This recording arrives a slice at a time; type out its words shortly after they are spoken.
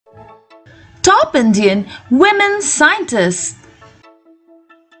Top Indian women scientists.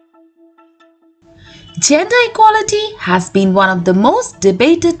 Gender equality has been one of the most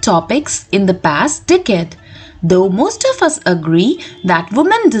debated topics in the past decade. Though most of us agree that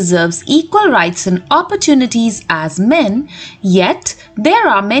women deserve equal rights and opportunities as men, yet there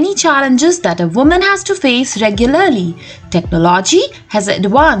are many challenges that a woman has to face regularly. Technology has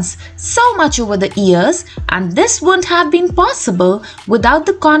advanced so much over the years, and this wouldn't have been possible without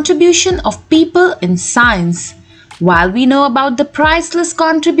the contribution of people in science. While we know about the priceless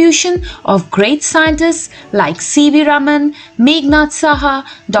contribution of great scientists like C V Raman, Meghnad Saha,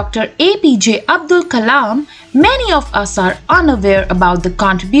 Dr. A.P.J Abdul Kalam, many of us are unaware about the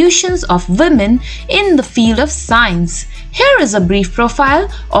contributions of women in the field of science. Here is a brief profile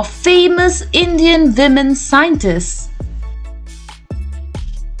of famous Indian women scientists.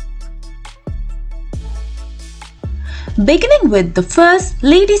 Beginning with the first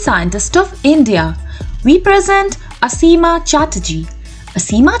lady scientist of India, we present Asima Chatterjee.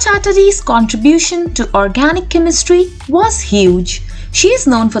 Asima Chatterjee's contribution to organic chemistry was huge. She is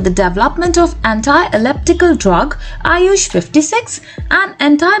known for the development of anti-epileptic drug Ayush 56 and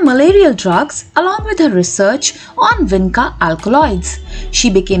anti-malarial drugs along with her research on vinca alkaloids. She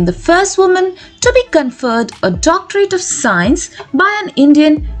became the first woman to be conferred a Doctorate of Science by an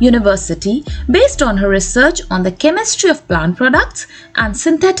Indian university based on her research on the chemistry of plant products and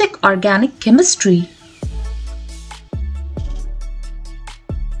synthetic organic chemistry.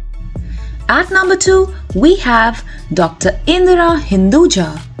 At number 2, we have Dr. Indira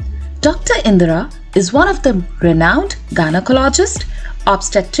Hinduja. Dr. Indira is one of the renowned gynecologist,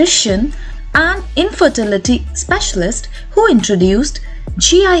 obstetrician and infertility specialist who introduced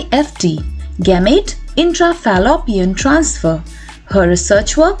GIFT, gamete intrafallopian transfer. Her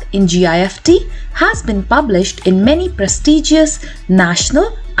research work in GIFT has been published in many prestigious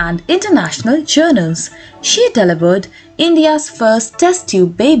national and international journals. She delivered India's first test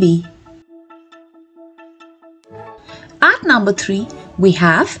tube baby. At number 3, we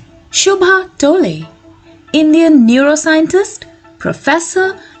have Shubha Tole, Indian neuroscientist,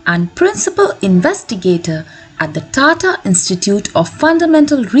 professor and principal investigator at the Tata Institute of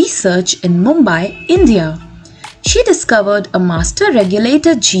Fundamental Research in Mumbai, India. She discovered a master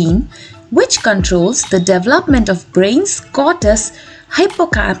regulator gene which controls the development of brain's cortex,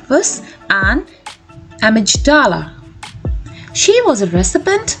 hippocampus and amygdala. She was a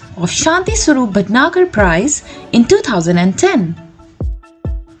recipient of Shanti Swarup Bhatnagar Prize in 2010.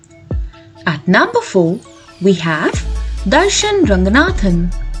 At number 4, we have Darshan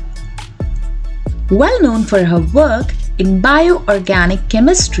Ranganathan. Well known for her work in bioorganic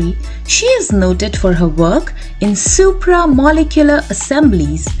chemistry, she is noted for her work in supramolecular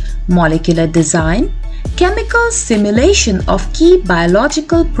assemblies, molecular design, chemical simulation of key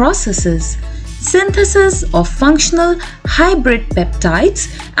biological processes, synthesis of functional hybrid peptides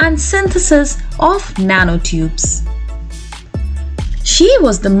and synthesis of nanotubes. She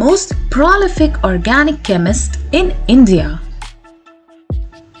was the most prolific organic chemist in India.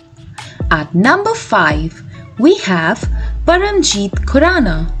 At number 5, we have Paramjit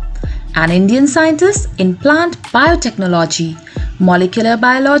Khurana, an Indian scientist in plant biotechnology, molecular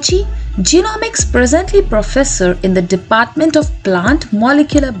biology, genomics, presently professor in the Department of Plant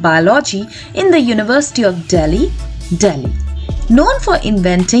Molecular Biology in the University of Delhi, Delhi. Known for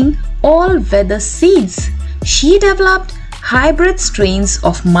inventing all-weather seeds, she developed hybrid strains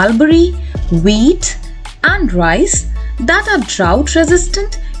of mulberry, wheat and rice that are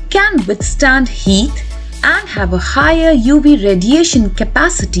drought-resistant, can withstand heat and have a higher UV radiation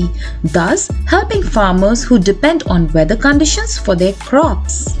capacity, thus helping farmers who depend on weather conditions for their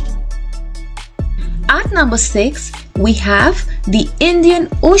crops. At number 6, we have the Indian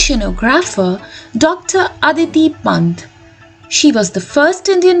oceanographer Dr. Aditi Pant. She was the first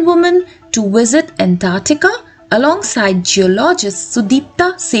Indian woman to visit Antarctica alongside geologist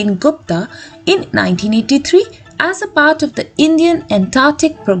Sudipta Sengupta in 1983 as a part of the Indian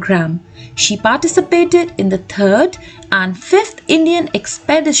Antarctic program. She participated in the 3rd and 5th Indian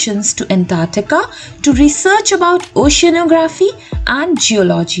expeditions to Antarctica to research about oceanography and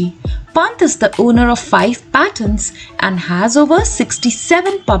geology. Pant is the owner of 5 patents and has over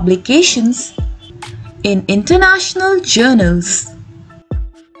 67 publications in international journals.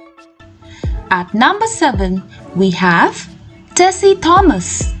 At number 7, we have Tessy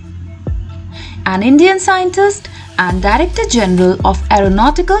Thomas, an Indian scientist and Director General of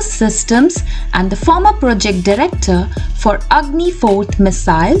Aeronautical Systems and the former Project Director for Agni 4th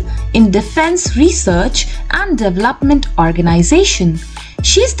Missile in Defence Research and Development Organization.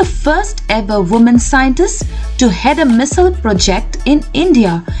 She is the first ever woman scientist to head a missile project in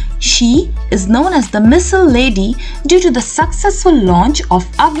India, She is known as the Missile Lady due to the successful launch of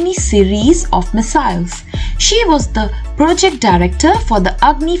Agni series of missiles. She was the project director for the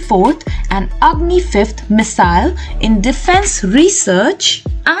Agni 4th and Agni 5th missile in Defense Research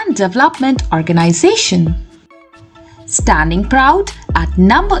and Development Organization. Standing proud at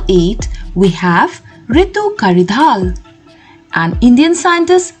number 8, we have Ritu Karidhal, an Indian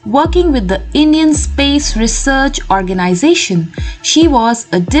scientist working with the Indian Space Research Organization. She was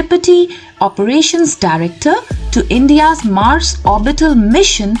a Deputy Operations Director to India's Mars Orbital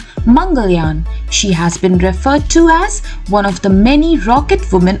Mission Mangalyaan. She has been referred to as one of the many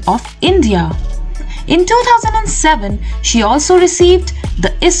rocket women of India. In 2007, she also received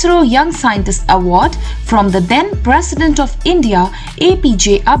the ISRO Young Scientist Award from the then President of India,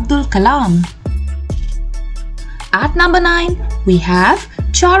 A.P.J Abdul Kalam. At number 9, we have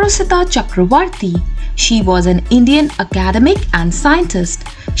Charusita Chakravarty. She was an Indian academic and scientist.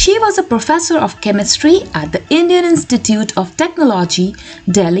 She was a professor of chemistry at the Indian Institute of Technology,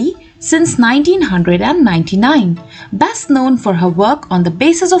 Delhi since 1999. Best known for her work on the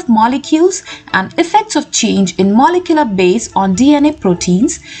basis of molecules and effects of change in molecular base on DNA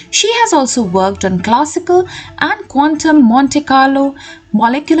proteins, she has also worked on classical and quantum Monte Carlo,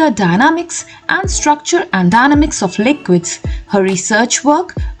 molecular dynamics and structure and dynamics of liquids. Her research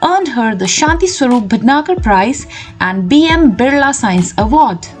work earned her the Shanti Swarup Bhatnagar Prize and B.M. Birla Science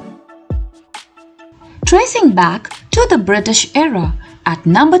Award. Tracing back to the British era, at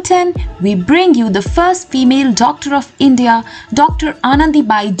number 10, we bring you the first female doctor of India, Dr.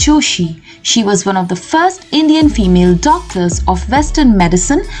 Anandibai Joshee. She was one of the first Indian female doctors of Western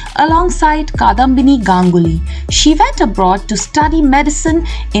medicine alongside Kadambini Ganguly. She went abroad to study medicine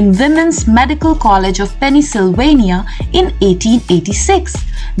in Women's Medical College of Pennsylvania in 1886.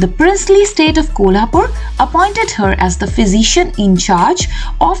 The princely state of Kolhapur appointed her as the physician in charge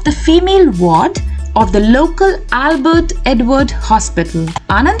of the female ward of the local Albert Edward Hospital.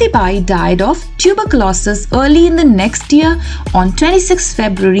 Anandibai died of tuberculosis early in the next year on 26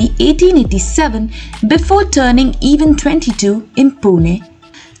 February 1887 before turning even 22 in Pune.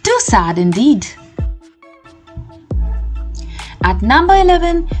 Too sad indeed. At number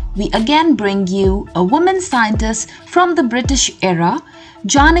 11, we again bring you a woman scientist from the British era,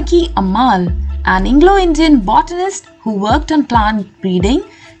 Janaki Ammal, an Anglo-Indian botanist who worked on plant breeding,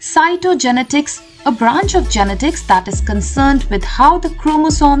 cytogenetics, a branch of genetics that is concerned with how the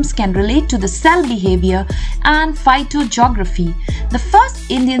chromosomes can relate to the cell behavior, and phytogeography. The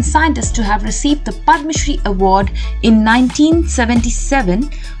first Indian scientist to have received the Padma Shri Award in 1977,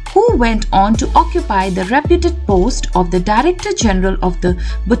 who went on to occupy the reputed post of the Director General of the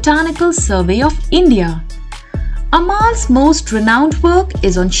Botanical Survey of India. Ammal's most renowned work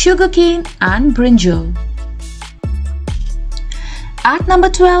is on sugarcane and brinjal. At number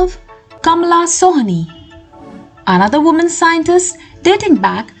 12, Kamala Sohonie, another woman scientist dating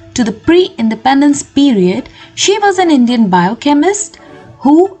back to the pre-independence period. She was an Indian biochemist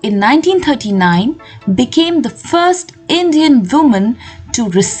who in 1939 became the first Indian woman to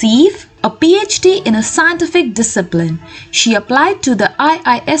receive a PhD in a scientific discipline. She applied to the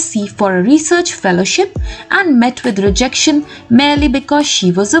IISc for a research fellowship and met with rejection merely because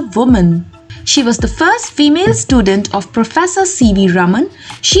she was a woman. She was the first female student of Professor C V Raman.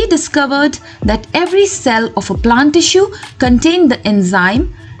 She discovered that every cell of a plant tissue contained the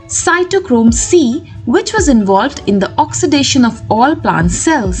enzyme cytochrome C, which was involved in the oxidation of all plant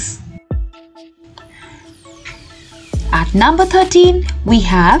cells. At number 13, we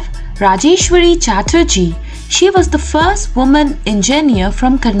have Rajeshwari Chatterjee. She was the first woman engineer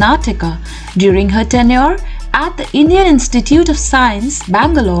from Karnataka. During her tenure at the Indian Institute of Science,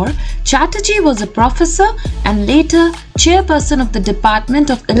 Bangalore, Chatterjee was a professor and later chairperson of the Department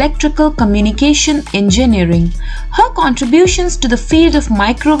of Electrical Communication Engineering. Her contributions to the field of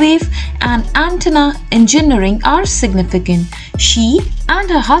microwave and antenna engineering are significant. She and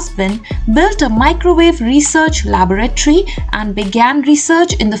her husband built a microwave research laboratory and began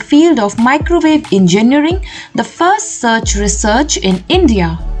research in the field of microwave engineering, the first such research in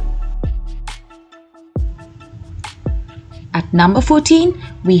India. At number 14,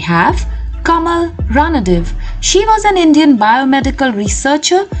 we have Kamala Ranadive. She was an Indian biomedical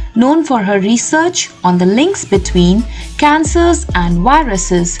researcher known for her research on the links between cancers and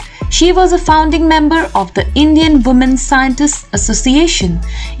viruses. She was a founding member of the Indian Women Scientists Association.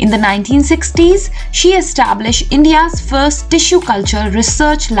 In the 1960s, she established India's first tissue culture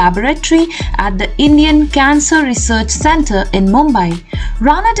research laboratory at the Indian Cancer Research Centre in Mumbai.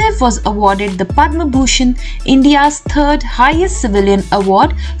 Ranadive was awarded the Padma Bhushan, India's third highest civilian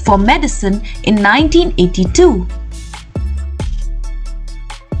award for medicine, in 1982.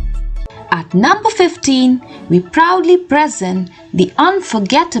 At number 15, we proudly present the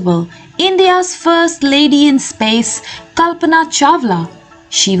unforgettable India's first lady in space, Kalpana Chawla.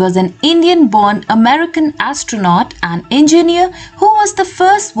 She was an Indian-born American astronaut and engineer who was the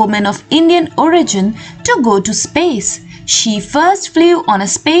first woman of Indian origin to go to space. She first flew on a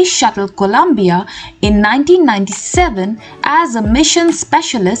space shuttle Columbia in 1997 as a mission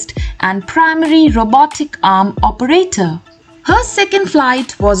specialist and primary robotic arm operator. Her second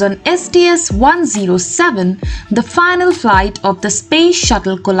flight was on STS-107, the final flight of the Space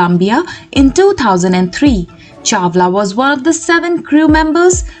Shuttle Columbia in 2003. Chawla was one of the 7 crew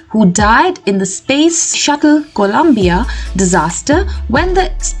members who died in the Space Shuttle Columbia disaster when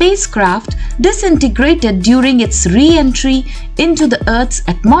the spacecraft disintegrated during its re-entry into the Earth's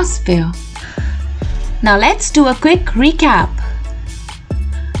atmosphere. Now let's do a quick recap.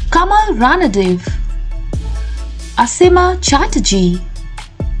 Kamala Ranadev, Asima Chatterjee,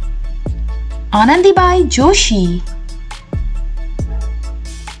 Anandibai Joshee,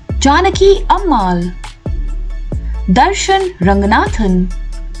 Janaki Ammal, Darshan Ranganathan,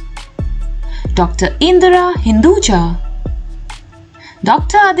 Dr. Indira Hinduja,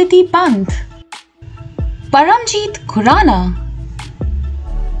 Dr. Aditi Pant, Paramjit Khurana,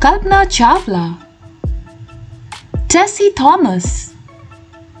 Kalpana Chawla, Tessy Thomas,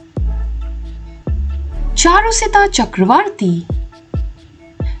 Charusita Chakravarty,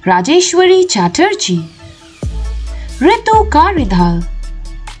 Rajeshwari Chatterjee, Ritu Karidhal,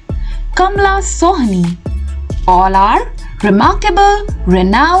 Kamala Sohonie. All are remarkable,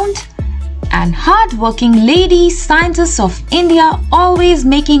 renowned and hard-working lady scientists of India, always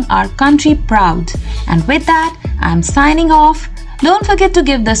making our country proud. And with that, I'm signing off. Don't forget to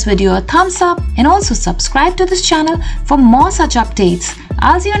give this video a thumbs up and also subscribe to this channel for more such updates.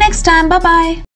 I'll see you next time. Bye-bye.